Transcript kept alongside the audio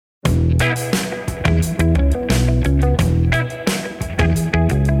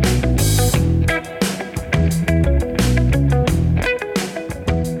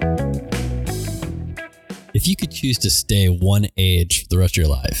If you could choose to stay one age for the rest of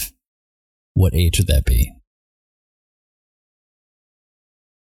your life, what age would that be?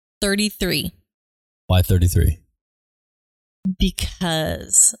 33. Why 33?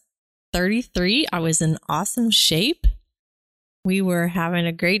 Because 33, I was in awesome shape. We were having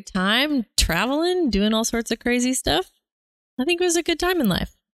a great time traveling, doing all sorts of crazy stuff. I think it was a good time in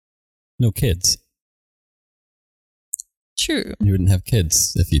life. No kids. True. You wouldn't have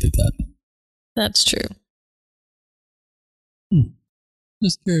kids if you did that. That's true.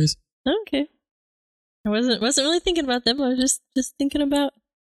 Just curious. Okay. I wasn't really thinking about them. I was just thinking about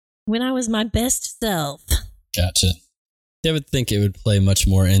when I was my best self. Gotcha. I would think it would play much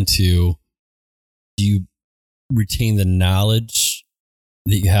more into, do you retain the knowledge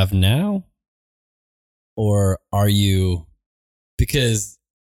that you have now? Or are you, because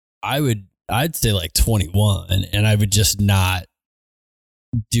I'd say like 21 and I would just not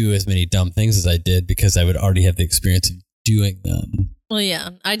do as many dumb things as I did because I would already have the experience of doing them. Well, yeah,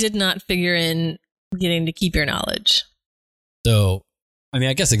 I did not figure in getting to keep your knowledge. So, I mean,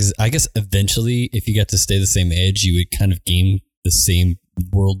 I guess eventually, if you got to stay the same age, you would kind of gain the same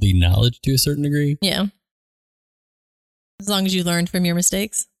worldly knowledge to a certain degree. Yeah. As long as you learned from your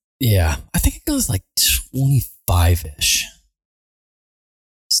mistakes. Yeah. I think it goes like 25-ish.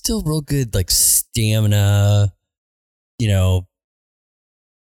 Still real good, like stamina,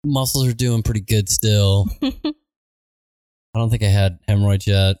 muscles are doing pretty good still. I don't think I had hemorrhoids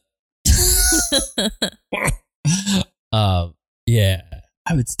yet. Yeah,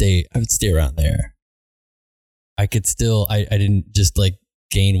 I would stay around there. I could still, I didn't just like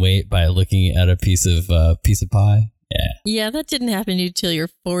gain weight by looking at a piece of pie. Yeah. Yeah, that didn't happen to you till your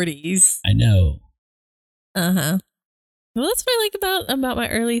 40s. I know. Uh-huh. Well, that's what I like about my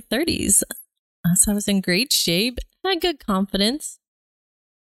early 30s. So I was in great shape, had good confidence,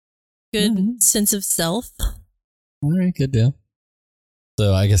 good sense of self. All right, good deal.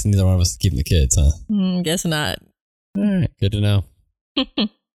 So I guess neither one of us is keeping the kids, huh? Guess not. All right, good to know.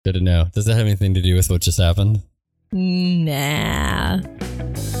 Good to know. Does that have anything to do with what just happened? Nah.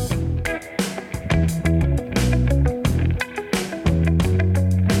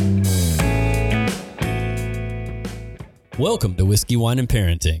 Welcome to Whiskey, Wine, and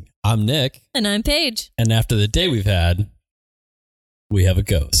Parenting. I'm Nick. And I'm Paige. And after the day we've had, we have a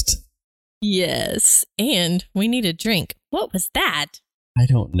ghost. Yes. And we need a drink. What was that? I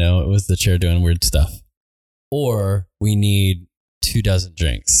don't know. It was the chair doing weird stuff. Or we need 24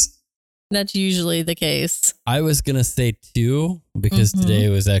 drinks. That's usually the case. I was going to say 2 because today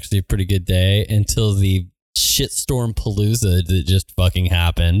was actually a pretty good day until the shitstorm palooza that just fucking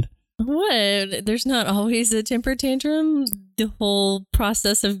happened. What? There's not always a temper tantrum? The whole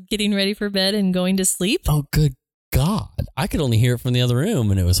process of getting ready for bed and going to sleep? Oh, good God. I could only hear it from the other room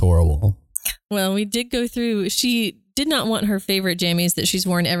and it was horrible. Well, we did go through. She did not want her favorite jammies that she's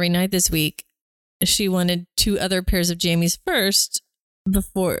worn every night this week. She wanted 2 other pairs of jammies first,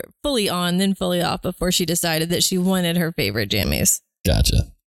 before fully on, then fully off, before she decided that she wanted her favorite jammies.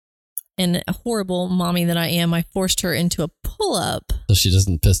 Gotcha. And a horrible mommy that I am, I forced her into a pull-up. So she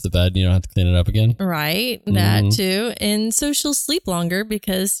doesn't piss the bed and you don't have to clean it up again? Right, that too. And so she'll sleep longer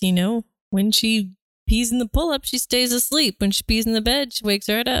because, when she pees in the pull-up, she stays asleep. When she pees in the bed, she wakes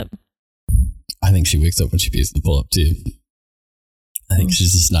right up. I think she wakes up when she pees in the pull-up too. I think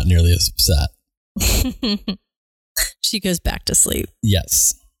she's just not nearly as upset. She goes back to sleep.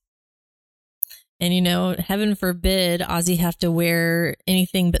 Yes. And heaven forbid Ozzy have to wear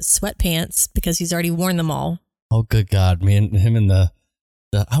anything but sweatpants because he's already worn them all. Oh, good God, man. Him and the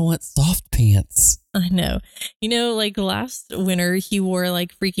I want soft pants. I know. Like last winter, he wore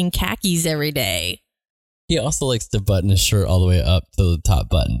like freaking khakis every day. He also likes to button his shirt all the way up to the top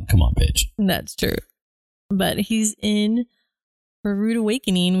button. Come on, Paige. That's true. But he's in for a rude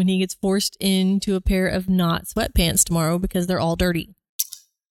awakening when he gets forced into a pair of not sweatpants tomorrow because they're all dirty.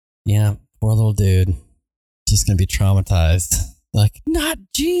 Yeah, poor little dude. Just going to be traumatized. Like, not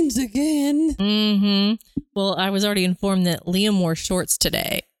jeans again. Mm-hmm. Well, I was already informed that Liam wore shorts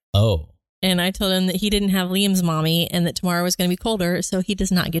today. Oh. And I told him that he didn't have Liam's mommy and that tomorrow was going to be colder, so he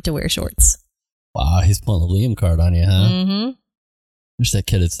does not get to wear shorts. Wow, he's pulling the Liam card on you, huh? Mm-hmm. Wish that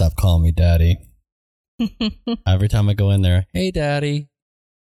kid had stopped calling me daddy. Every time I go in there, hey, daddy.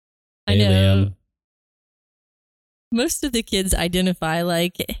 I hey, know. Liam. Most of the kids identify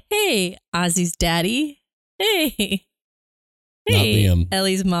like, hey, Ozzy's daddy. Hey. Not Liam.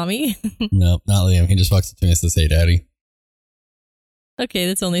 Ellie's mommy. No, not Liam. He just walks up to me and says, hey, daddy. Okay,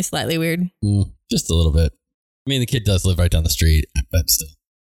 that's only slightly weird. Just a little bit. I mean, the kid does live right down the street, but still.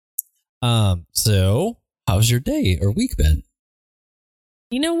 So how's your day or week been?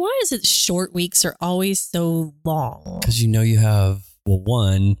 You know, why is it short weeks are always so long? Because you have, well,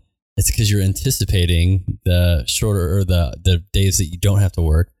 one, it's because you're anticipating the shorter or the days that you don't have to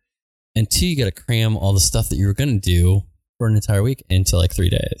work. And two, you got to cram all the stuff that you were going to do for an entire week into like 3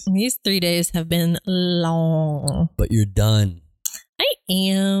 days. These 3 days have been long. But you're done. I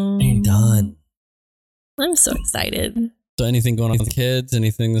am. You're done. I'm so excited. So anything going on with the kids?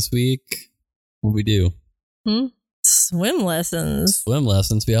 Anything this week? What we do? Swim lessons. Swim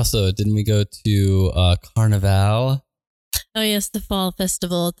lessons. We also, didn't we go to Carnival? Oh, yes, the fall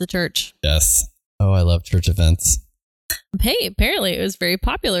festival at the church. Yes. Oh, I love church events. Hey, apparently it was very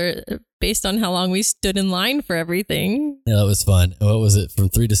popular based on how long we stood in line for everything. Yeah, that was fun. What was it? From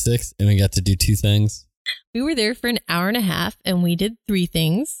 3 to 6? And we got to do 2 things? We were there for an hour and a half and we did 3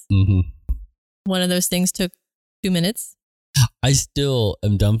 things. Mm-hmm. One of those things took 2 minutes. I still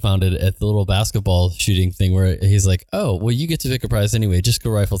am dumbfounded at the little basketball shooting thing where he's like, oh, well, you get to pick a prize anyway. Just go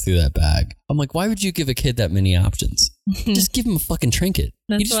rifle through that bag. I'm like, why would you give a kid that many options? Just give him a fucking trinket.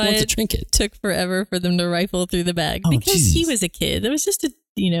 He just wants a trinket. It took forever for them to rifle through the bag because he was a kid. That was just a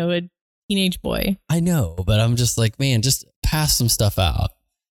teenage boy. I know, but I'm just like, man, just pass some stuff out.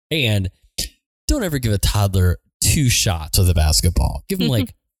 And don't ever give a toddler 2 shots with a basketball. Give them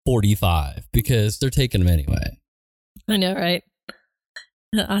like 45 because they're taking them anyway. I know, right?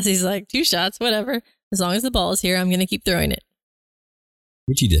 Ossie's like, 2 shots, whatever. As long as the ball is here, I'm going to keep throwing it.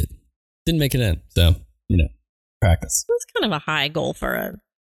 Which he did. Didn't make it in. So, practice. It's kind of a high goal for a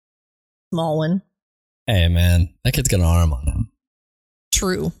small one. Hey, man, that kid's got an arm on him.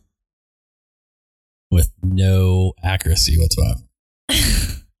 True. With no accuracy whatsoever.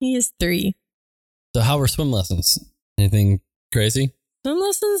 He is 3. So how were swim lessons? Anything crazy? Swim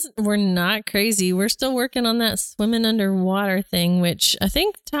lessons were not crazy. We're still working on that swimming underwater thing, which I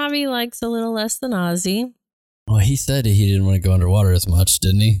think Tavi likes a little less than Ozzy. Well, he said he didn't want to go underwater as much,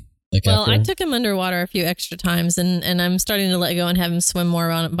 didn't he? I took him underwater a few extra times, and I'm starting to let go and have him swim more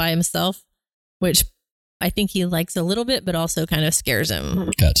on by himself, which I think he likes a little bit, but also kind of scares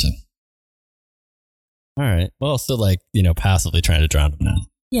him. Gotcha. All right. Well, still passively trying to drown him now.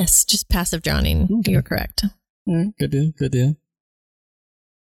 Yes, just passive drowning. Okay. You're correct. All right. Good deal. Good deal.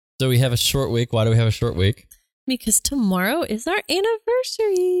 So we have a short week. Why do we have a short week? Because tomorrow is our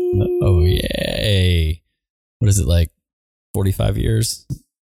anniversary. Oh, yay. What is it, like 45 years?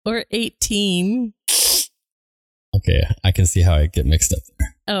 Or 18. Okay, I can see how I get mixed up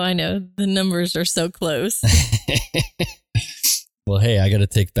there. Oh, I know. The numbers are so close. Well, hey, I got to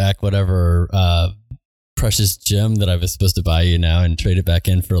take back whatever precious gem that I was supposed to buy you now and trade it back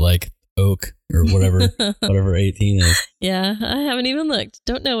in for like oak or whatever 18 is. Yeah, I haven't even looked.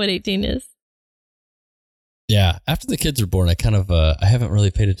 Don't know what 18 is. Yeah, after the kids were born, I haven't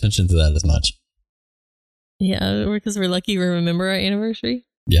really paid attention to that as much. Yeah, because we're lucky we remember our anniversary.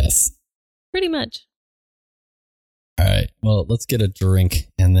 Yes. Pretty much. All right. Well, let's get a drink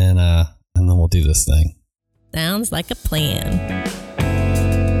and then we'll do this thing. Sounds like a plan.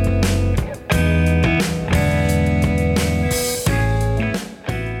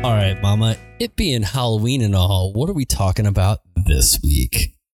 All right, Mama. It being Halloween and all, what are we talking about this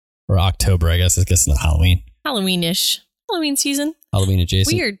week? Or October, I guess. I guess it's not Halloween. Halloween-ish. Halloween season. Halloween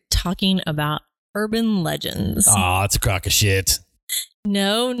adjacent. We are talking about urban legends. Oh, it's a crock of shit.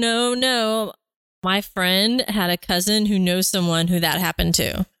 No. My friend had a cousin who knows someone who that happened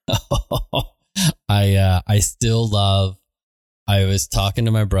to. I still love. I was talking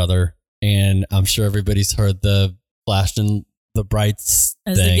to my brother, and I'm sure everybody's heard the flashing the brights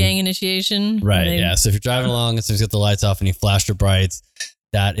as thing. The gang initiation, right? Yeah. So if you're driving along and someone's got the lights off and you flash your brights,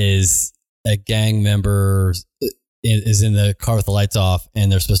 that is a gang member is in the car with the lights off, and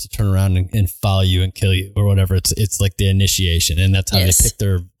they're supposed to turn around and follow you and kill you or whatever. It's like the initiation, and that's how they pick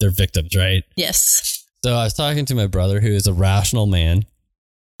their victims, right? Yes. So I was talking to my brother, who is a rational man,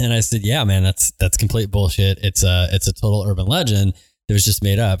 and I said, "Yeah, man, that's complete bullshit. It's a total urban legend that was just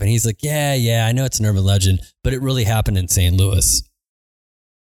made up." And he's like, "Yeah, I know it's an urban legend, but it really happened in St. Louis."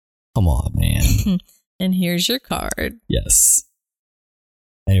 Come on, man. And here's your card. Yes.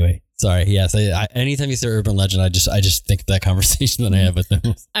 Anyway, sorry. Yes, I anytime you say urban legend, I just think of that conversation that I had with him.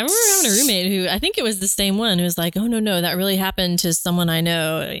 I remember having a roommate who, I think it was the same one, who was like, "Oh no, that really happened to someone I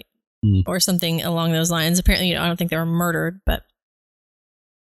know," or something along those lines. Apparently, I don't think they were murdered, but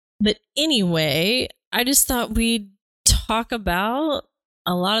anyway, I just thought we'd talk about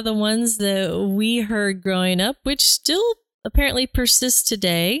a lot of the ones that we heard growing up, which still apparently persist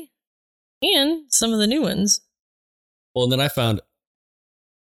today, and some of the new ones. Well, and then I found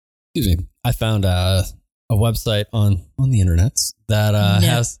excuse me, I found a website on the internet that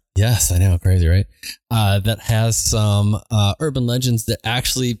has, yes, I know, crazy, right? That has some urban legends that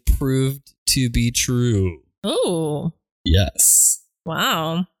actually proved to be true. Oh. Yes.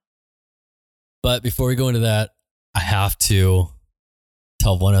 Wow. But before we go into that, I have to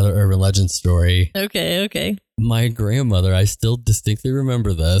tell one other urban legend story. Okay. My grandmother, I still distinctly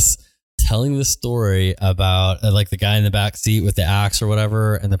remember this, telling the story about like the guy in the back seat with the axe or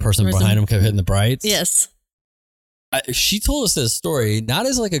whatever, and the person behind him kept hitting the brights. Yes. She told us this story, not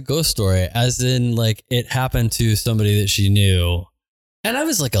as like a ghost story, as in like it happened to somebody that she knew. And I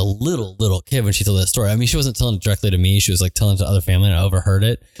was like a little kid when she told that story. I mean, she wasn't telling it directly to me. She was like telling it to other family, and I overheard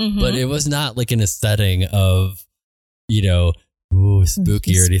it. Mm-hmm. But it was not like in a setting of, ooh,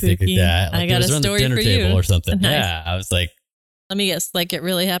 spooky or anything like that. Like I got a story dinner for table you. or something. Nice. Yeah, I was like, let me guess, like it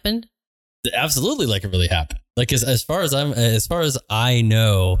really happened? Absolutely, like it really happened. Like as far as I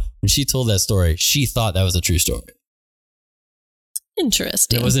know, when she told that story, she thought that was a true story.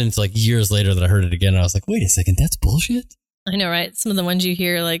 Interesting. It wasn't until like years later that I heard it again, and I was like, wait a second, that's bullshit? I know, right? Some of the ones you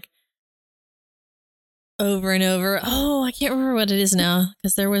hear like over and over. Oh, I can't remember what it is now,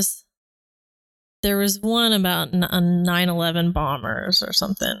 because there was one about 9/11 bombers or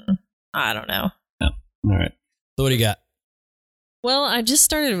something. I don't know. Oh, all right. So what do you got? Well, I just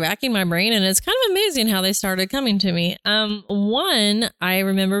started racking my brain, and it's kind of amazing how they started coming to me. One I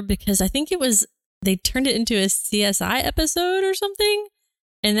remember because I think they turned it into a CSI episode or something,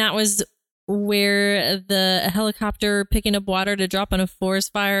 and that was where the helicopter picking up water to drop on a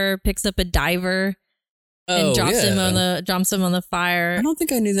forest fire picks up a diver and drops him on the fire. I don't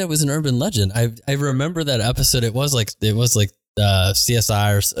think I knew that was an urban legend. I remember that episode. It was like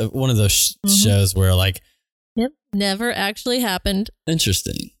CSI or one of those shows where like. Yep, never actually happened.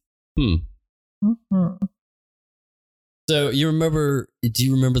 Interesting. Mm-hmm. So do you remember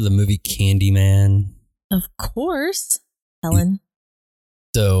the movie Candyman? Of course, Helen.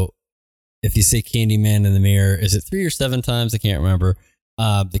 So if you say Candyman in the mirror, is it 3 or 7 times? I can't remember.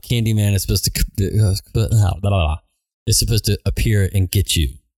 The Candyman is supposed to appear and get you.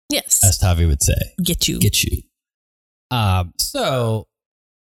 Yes. As Tavi would say. Get you. So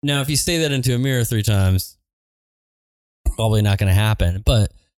now if you say that into a mirror 3 times, probably not going to happen.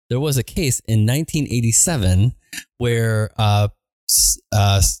 But there was a case in 1987 where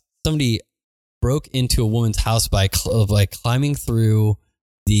somebody broke into a woman's house by climbing through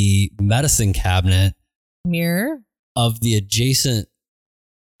the medicine cabinet mirror of the adjacent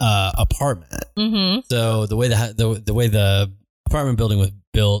apartment. Mm-hmm. So the way the apartment building was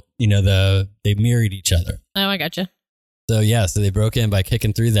built, they mirrored each other. Oh, I gotcha. So they broke in by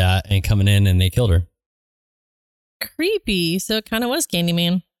kicking through that and coming in, and they killed her. Creepy. So it kind of was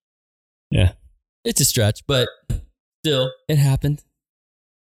Candyman. Yeah. It's a stretch, but still, it happened.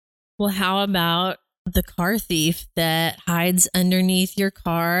 Well, how about the car thief that hides underneath your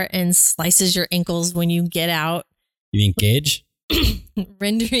car and slices your ankles when you get out? You mean Gage?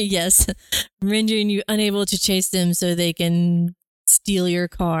 Rendering you unable to chase them so they can steal your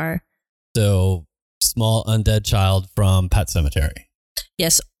car. So, small undead child from Pet Sematary.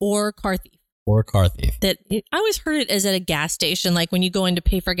 Yes, or car thief. That I always heard it as at a gas station, like when you go in to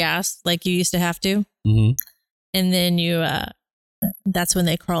pay for gas, like you used to have to. Mm-hmm. And then that's when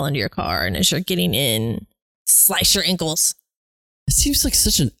they crawl into your car, and as you're getting in, slice your ankles. It seems like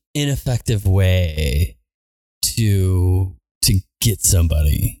such an ineffective way to get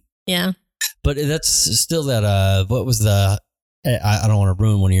somebody. Yeah. But that's still that, what was I don't want to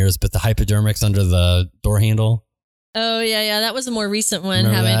ruin one of yours, but the hypodermics under the door handle. Oh, yeah. That was a more recent one.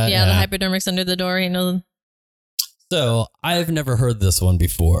 Remember that? The hypodermics under the door handle. So I've never heard this one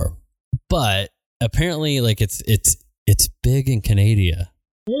before, but apparently like it's big in Canada.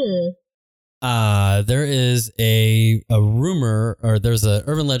 There is a rumor, or there's an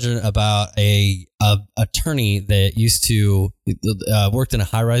urban legend about a attorney that used to worked in a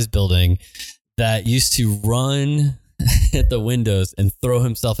high-rise building that used to run at the windows and throw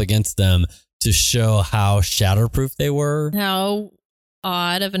himself against them to show how shatterproof they were. How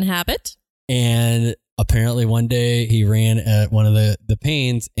odd of an habit. And apparently one day he ran at one of the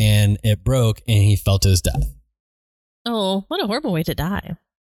panes and it broke and he fell to his death. Oh, what a horrible way to die.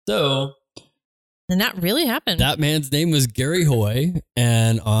 So... And that really happened. That man's name was Gary Hoy.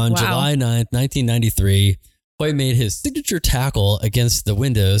 And on July 9th, 1993, Hoy made his signature tackle against the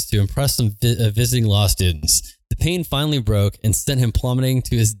windows to impress some visiting law students. The pane finally broke and sent him plummeting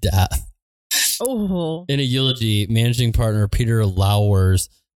to his death. Oh. In a eulogy, managing partner Peter Lowers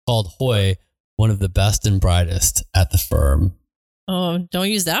called Hoy one of the best and brightest at the firm. Oh, don't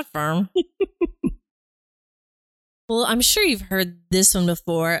use that firm. Well, I'm sure you've heard this one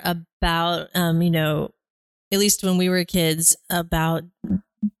before about, at least when we were kids, about,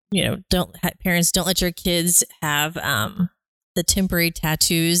 parents don't let your kids have the temporary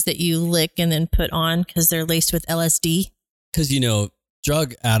tattoos that you lick and then put on because they're laced with LSD. Because,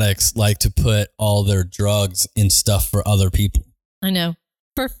 drug addicts like to put all their drugs in stuff for other people. I know.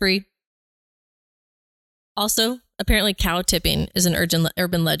 For free. Also, apparently cow tipping is an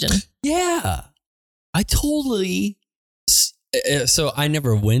urban legend. Yeah. I totally... So I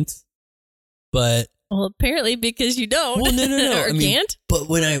never went, but... Well, apparently because you don't. Well, no. Or can't. But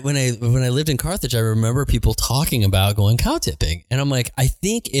when I lived in Carthage, I remember people talking about going cow tipping. And I'm like, I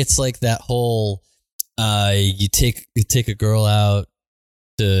think it's like that whole... you take a girl out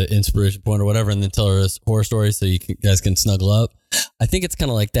to inspiration point or whatever and then tell her a horror story so guys can snuggle up. I think it's kind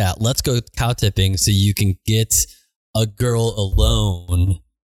of like that. Let's go cow tipping so you can get a girl alone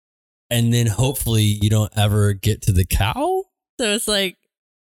and then hopefully you don't ever get to the cow. So it's like,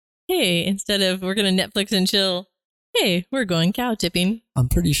 hey, instead of we're going to Netflix and chill, hey, we're going cow tipping. I'm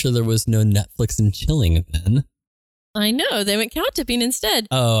pretty sure there was no Netflix and chilling then. I know. They went cow tipping instead.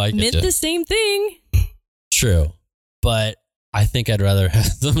 Oh, I get Meant the same thing. True. But I think I'd rather have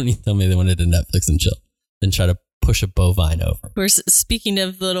somebody tell me they wanted to Netflix and chill than try to push a bovine over. Of course, speaking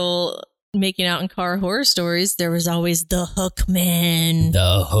of little making out in car horror stories, there was always the hook man.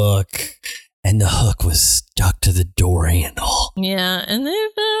 The hook. And the hook was stuck to the door handle. Yeah, and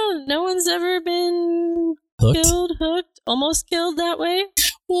no one's ever been hooked, almost killed that way.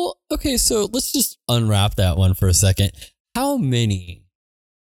 Well, okay, so let's just unwrap that one for a second. How many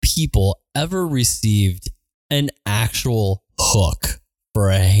people ever received an actual hook for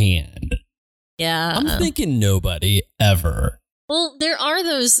a hand? Yeah. I'm thinking nobody ever. Well, there are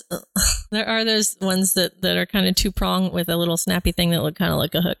those ones that are kind of two-pronged with a little snappy thing that look kind of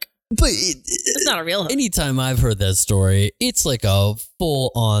like a hook. But it's not a real hook. Anytime I've heard that story, it's like a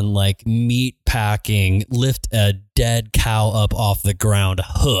full-on like meat packing, lift a dead cow up off the ground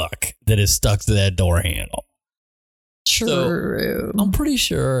hook that is stuck to that door handle. True. So, I'm pretty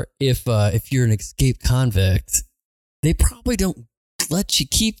sure if you're an escaped convict, they probably don't let you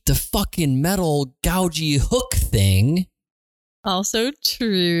keep the fucking metal gougey hook thing. Also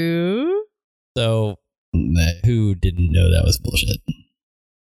true. So who didn't know that was bullshit?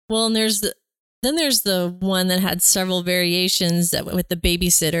 Well, and there's the one that had several variations that went with the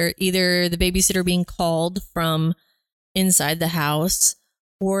babysitter, either the babysitter being called from inside the house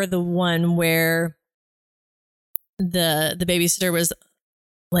or the one where the babysitter was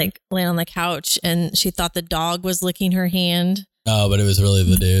like laying on the couch and she thought the dog was licking her hand. Oh, but it was really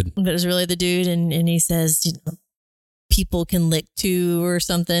the dude. But it was really the dude. And he says, people can lick too or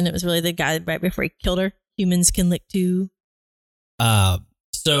something. It was really the guy right before he killed her. Humans can lick too.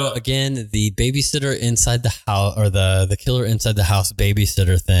 So again, the babysitter inside the house or the killer inside the house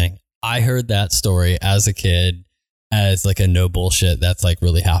babysitter thing. I heard that story as a kid as like a no bullshit. That's like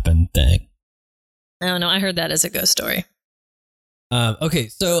really happened thing. I don't know. I heard that as a ghost story. Okay.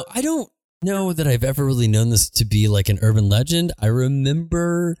 So I don't know that I've ever really known this to be like an urban legend. I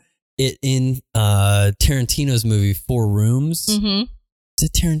remember it in Tarantino's movie 4 Rooms. Mm-hmm. Is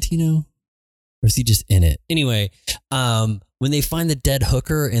it Tarantino? Or is he just in it? Anyway, when they find the dead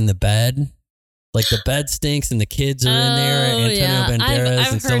hooker in the bed, like the bed stinks and the kids are in there, Antonio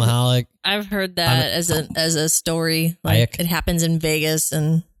Banderas and Selma Hayek. I've heard that as a story. Like it happens in Vegas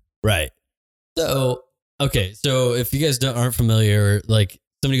and right. So okay, so if you guys aren't familiar, like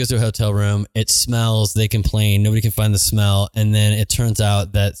somebody goes to a hotel room, it smells, they complain, nobody can find the smell, and then it turns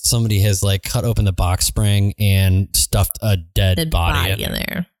out that somebody has like cut open the box spring and stuffed a dead body in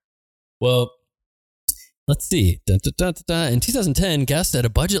there. Well, let's see. In 2010, guests at a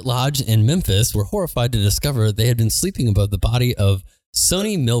budget lodge in Memphis were horrified to discover they had been sleeping above the body of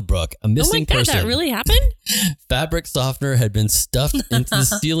Sonny Millbrook, a missing person. That really happened? Fabric softener had been stuffed into the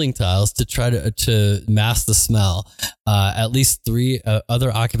ceiling tiles to try to mask the smell. At least 3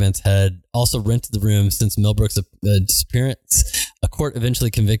 other occupants had also rented the room since Millbrook's disappearance. A court eventually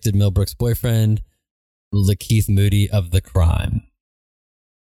convicted Millbrook's boyfriend, Lakeith Moody, of the crime.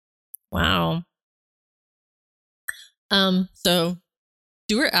 Wow. So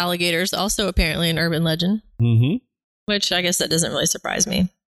sewer alligators, also apparently an urban legend. Mm-hmm. Which I guess that doesn't really surprise me.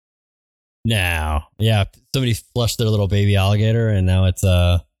 No. Yeah. Somebody flushed their little baby alligator and now it's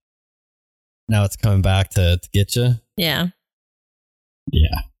coming back to get you. Yeah.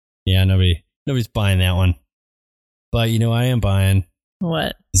 Yeah. Yeah. Nobody's buying that one. But you know what I am buying?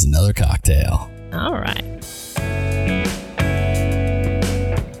 What? Is another cocktail. All right.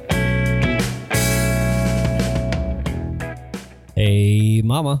 Hey,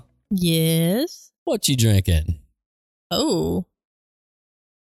 mama. Yes? What you drinking? Oh.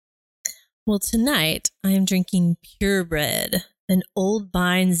 Well, tonight I am drinking Purebred, an Old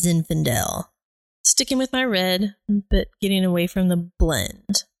Vine Zinfandel. Sticking with my red, but getting away from the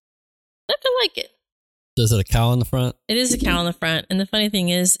blend. I like it. Is it a cow on the front? It is a cow on the front. And the funny thing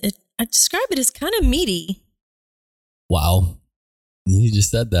is, I describe it as kind of meaty. Wow. You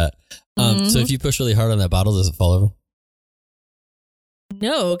just said that. So if you push really hard on that bottle, does it fall over?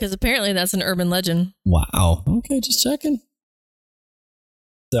 No, because apparently that's an urban legend. Wow. Okay, just checking.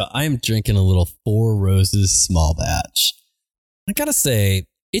 So I'm drinking a little Four Roses small batch. I gotta say,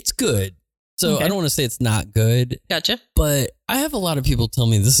 it's good. So I don't want to say it's not good. Gotcha. But I have a lot of people tell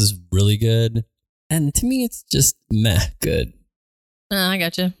me this is really good. And to me, it's just meh good. I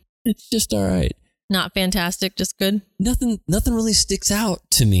gotcha. It's just all right. Not fantastic, just good. Nothing really sticks out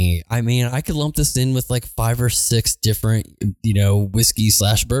to me. I mean, I could lump this in with like 5 or 6 different,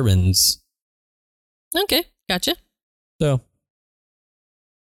 whiskey/bourbons. Okay, gotcha. So,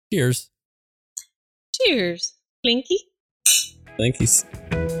 cheers. Cheers, Blinky. Thank you. So,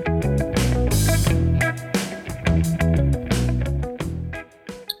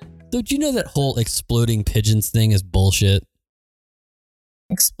 do you know that whole exploding pigeons thing is bullshit?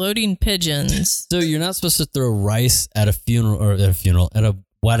 Exploding pigeons. So you're not supposed to throw rice at a at a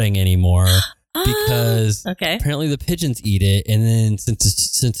wedding anymore because apparently the pigeons eat it, and then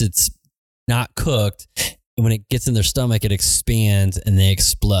since it's not cooked, when it gets in their stomach, it expands and they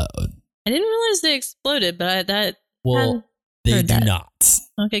explode. I didn't realize they exploded, but they do not.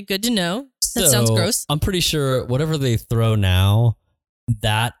 Okay, good to know. That sounds gross. I'm pretty sure whatever they throw now,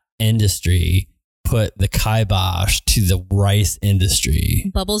 that industry put the kibosh to the rice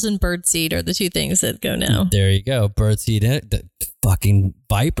industry. Bubbles and birdseed are the 2 things that go now. There you go. Birdseed, the fucking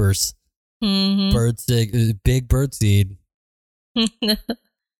vipers. Mm-hmm. Big birdseed.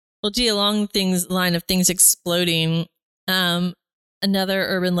 Well, gee, along line of things exploding, another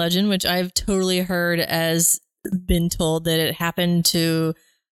urban legend, which I've totally heard as been told that it happened to,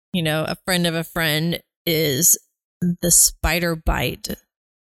 a friend of a friend, is the spider bite,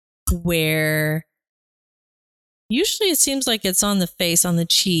 where usually it seems like it's on the face, on the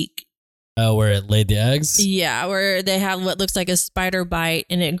cheek. Oh, where it laid the eggs? Yeah, where they have what looks like a spider bite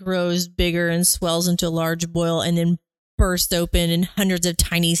and it grows bigger and swells into a large boil and then bursts open and hundreds of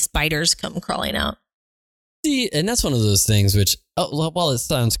tiny spiders come crawling out. See, and that's one of those things which, while it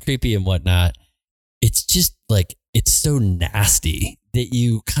sounds creepy and whatnot, it's just like, it's so nasty that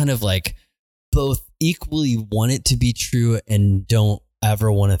you kind of like both equally want it to be true and don't ever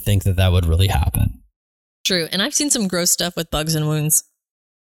want to think that would really happen. True. And I've seen some gross stuff with bugs and wounds.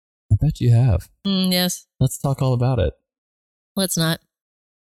 I bet you have. Yes. Let's talk all about it. Let's not.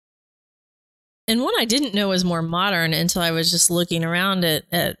 And one I didn't know was more modern until I was just looking around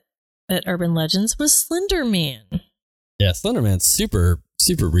at urban legends was Slender Man. Yeah, Slender Man's super,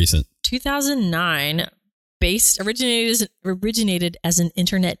 super recent. 2009, originated as an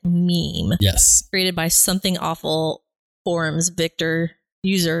internet meme. Yes. Created by Something Awful Forums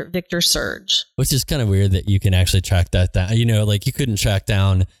user Victor Surge. Which is kind of weird that you can actually track that down. Like you couldn't track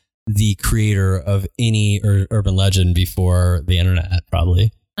down the creator of any urban legend before the internet,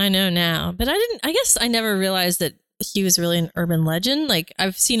 probably. I know now, but I guess I never realized that he was really an urban legend. Like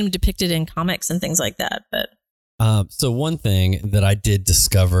I've seen him depicted in comics and things like that, but. So one thing that I did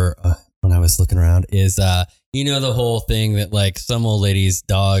discover when I was looking around is, the whole thing that like some old lady's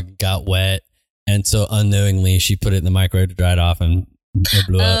dog got wet. And so unknowingly she put it in the microwave to dry it off and it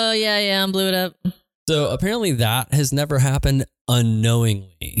blew up. Oh, yeah, and blew it up. So apparently that has never happened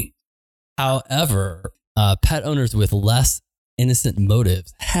unknowingly. However, pet owners with less innocent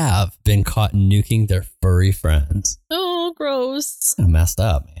motives have been caught nuking their furry friends. Oh, gross. Messed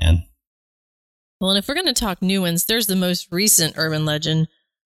up, man. Well, and if we're going to talk new ones, there's the most recent urban legend,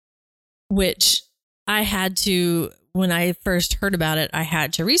 which I had to, when I first heard about it, I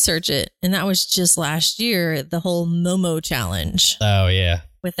had to research it. And that was just last year, the whole Momo challenge. Oh, yeah.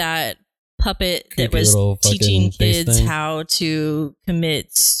 With that puppet Creepy that was teaching kids thing. how to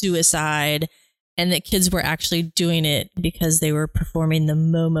commit suicide, and that kids were actually doing it because they were performing the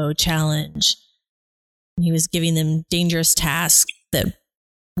Momo challenge. And he was giving them dangerous tasks that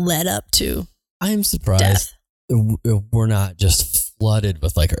led up to I'm surprised death. We're not just flooded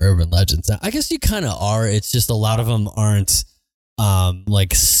with like urban legends. I guess you kind of are. It's just a lot of them aren't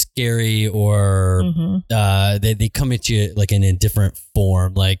like scary or they come at you like in a different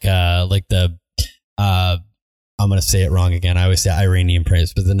form, like the I'm gonna say it wrong again. I always say Iranian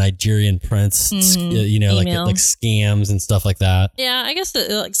prince, but the Nigerian prince, like scams and stuff like that. Yeah, I guess the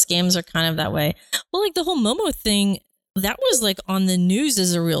like scams are kind of that way. Well, like the whole Momo thing, that was like on the news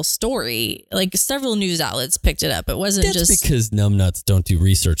as a real story. Like several news outlets picked it up. It wasn't That's just because numbnuts don't do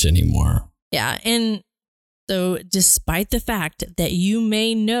research anymore. Yeah. And so despite the fact that you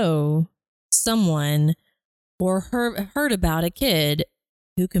may know someone or heard about a kid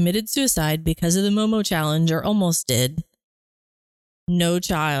who committed suicide because of the Momo challenge or almost did, no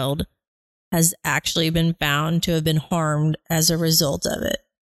child has actually been found to have been harmed as a result of it.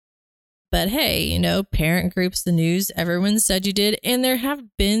 But hey, you know, parent groups, the news, everyone said you did. And there have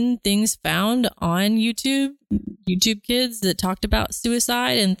been things found on YouTube kids that talked about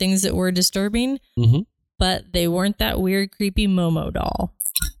suicide and things that were disturbing, but they weren't that weird, creepy Momo doll.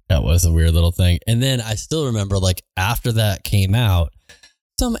 That was a weird little thing. And then I still remember, like, after that came out,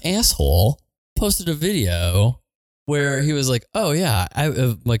 some asshole posted a video where he was like, oh yeah,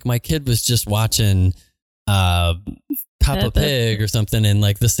 like my kid was just watching Peppa Pig or something, and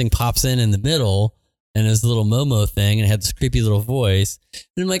like this thing pops in the middle and it's a little Momo thing and it had this creepy little voice.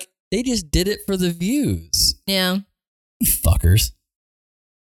 And I'm like, they just did it for the views. Yeah. You fuckers.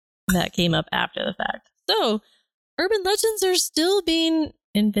 That came up after the fact. So urban legends are still being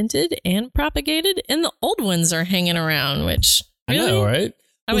invented and propagated, and the old ones are hanging around, which really, I know, right?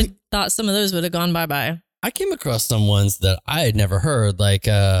 I would thought some of those would have gone bye-bye. I came across some ones that I had never heard. Like,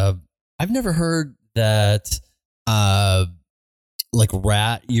 I've never heard that, like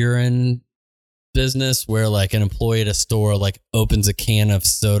rat urine business where like an employee at a store like opens a can of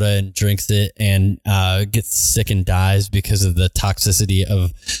soda and drinks it and gets sick and dies because of the toxicity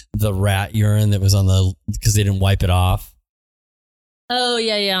of the rat urine that was on because they didn't wipe it off. Oh,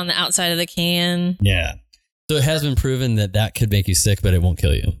 yeah, on the outside of the can. Yeah. So it has been proven that could make you sick, but it won't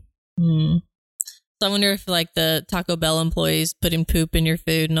kill you. So I wonder if like the Taco Bell employees putting poop in your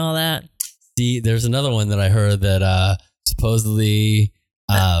food and all that. See, there's another one that I heard that supposedly...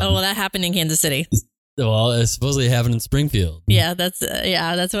 that happened in Kansas City. Well, it supposedly happened in Springfield. Yeah, that's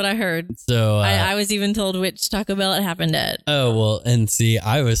what I heard. So I was even told which Taco Bell it happened at. Oh, well, and see,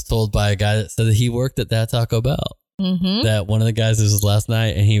 I was told by a guy that said that he worked at that Taco Bell. That one of the guys, this was last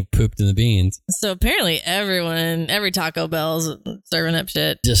night, and he pooped in the beans. So apparently every Taco Bell's serving up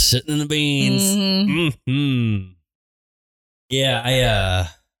shit. Just sitting in the beans. Yeah,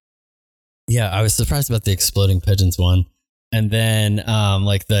 I was surprised about the exploding pigeons one. And then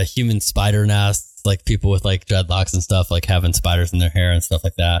like the human spider nests, like people with like dreadlocks and stuff, like having spiders in their hair and stuff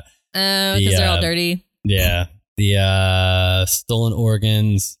like that. Oh, because they're all dirty. Yeah. The stolen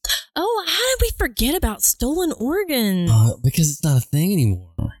organs. Oh, how did we forget about stolen organs? Because it's not a thing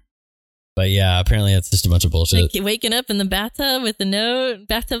anymore. But yeah, apparently it's just a bunch of bullshit. Like waking up in the bathtub with a note,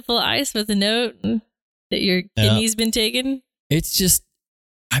 bathtub full of ice with a note that your kidney's been taken. It's just,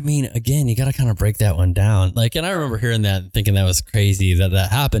 I mean, again, you got to kind of break that one down. Like, and I remember hearing that and thinking that was crazy that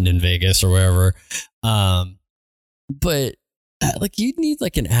happened in Vegas or wherever. But like, you'd need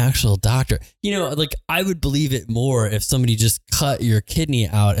like an actual doctor. You know, like I would believe it more if somebody just cut your kidney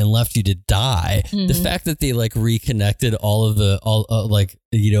out and left you to die. The fact that they like reconnected all of the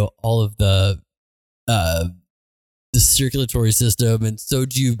circulatory system and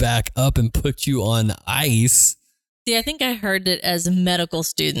sewed you back up and put you on ice. See, I think I heard it as a medical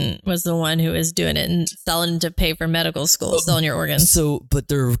student was the one who was doing it and selling to pay for medical school, selling your organs. So, but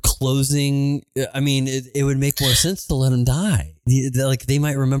they're closing. I mean, it would make more sense to let them die. Like they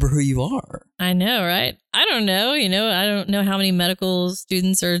might remember who you are. I know, right? I don't know. You know, I don't know how many medical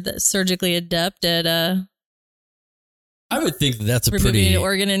students are surgically adept at. I would think that's a removing pretty an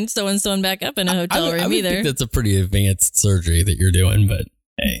organ and sewing back up in a hotel room. I would think that's a pretty advanced surgery that you're doing, but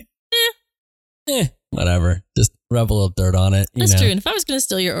hey, whatever. Just rub a little dirt on it. That's true. And if I was going to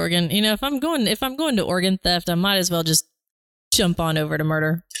steal your organ, you know, if I'm going to organ theft, I might as well just jump on over to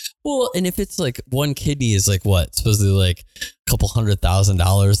murder. Well, and if it's like one kidney is like what, supposedly like a couple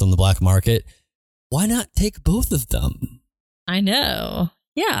 $100,000 on the black market, why not take both of them? I know.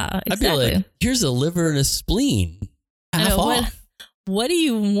 Yeah, exactly. I'd be like, here's a liver and a spleen. Half off. What do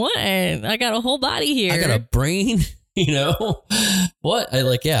you want? I got a whole body here. I got a brain. You know what? I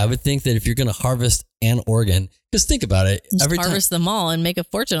would think that if you're going to harvest an organ, just think about it. Just harvest them all and make a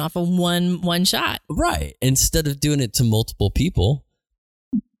fortune off of one shot. Right. Instead of doing it to multiple people.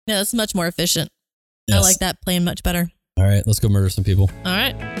 Yeah, that's much more efficient. Yes. I like that plan much better. All right, let's go murder some people. All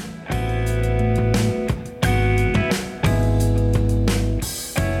right.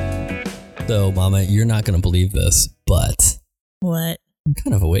 So, Mama, you're not going to believe this, but what? I'm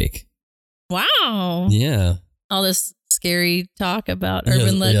kind of awake. Wow. Yeah. All this scary talk about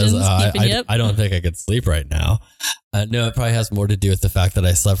urban legends keeping you up? I don't think I could sleep right now. No, it probably has more to do with the fact that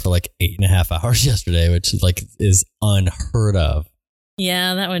I slept for like 8.5 hours yesterday, which like is unheard of.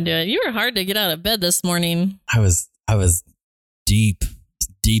 Yeah, that would do it. You were hard to get out of bed this morning. I was I was deep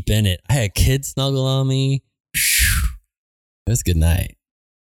in it. I had kids snuggle on me. It was a good night.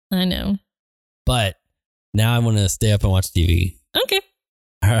 I know. But now I want to stay up and watch TV. Okay.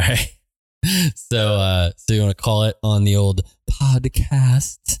 All right. So you want to call it on the old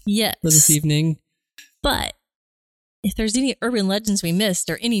podcast Yes. for this evening? But if there's any urban legends we missed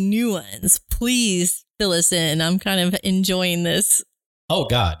or any new ones, please fill us in. I'm kind of enjoying this. Oh,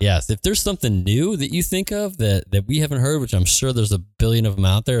 God, yes. If there's something new that you think of that we haven't heard, which I'm sure there's a billion of them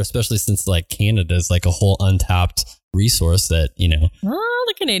out there, especially since like Canada is like a whole untapped resource that, Oh,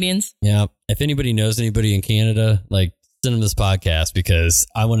 the Canadians. Yeah. If anybody knows anybody in Canada, like send them this podcast because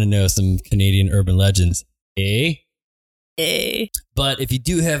I want to know some Canadian urban legends. But if you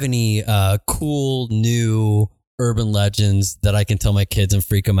do have any cool new urban legends that I can tell my kids and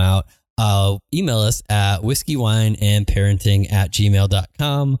freak them out, email us at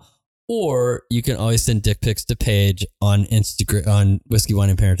whiskeywineandparenting@gmail.com, or you can always send dick pics to Paige on Instagram, on Whiskey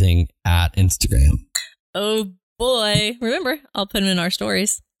Wine and Parenting at Instagram. Oh boy. Remember, I'll put them in our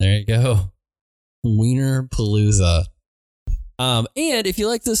stories. There you go. Wiener Palooza. And if you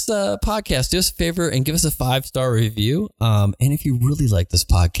like this podcast, do us a favor and give us a 5-star review. And if you really like this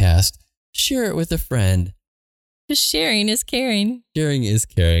podcast, share it with a friend. Just sharing is caring. Sharing is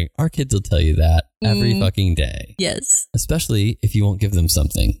caring. Our kids will tell you that every fucking day. Yes. Especially if you won't give them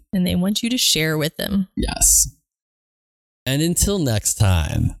something. And they want you to share with them. Yes. And until next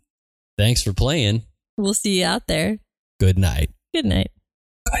time, thanks for playing. We'll see you out there. Good night. Good night.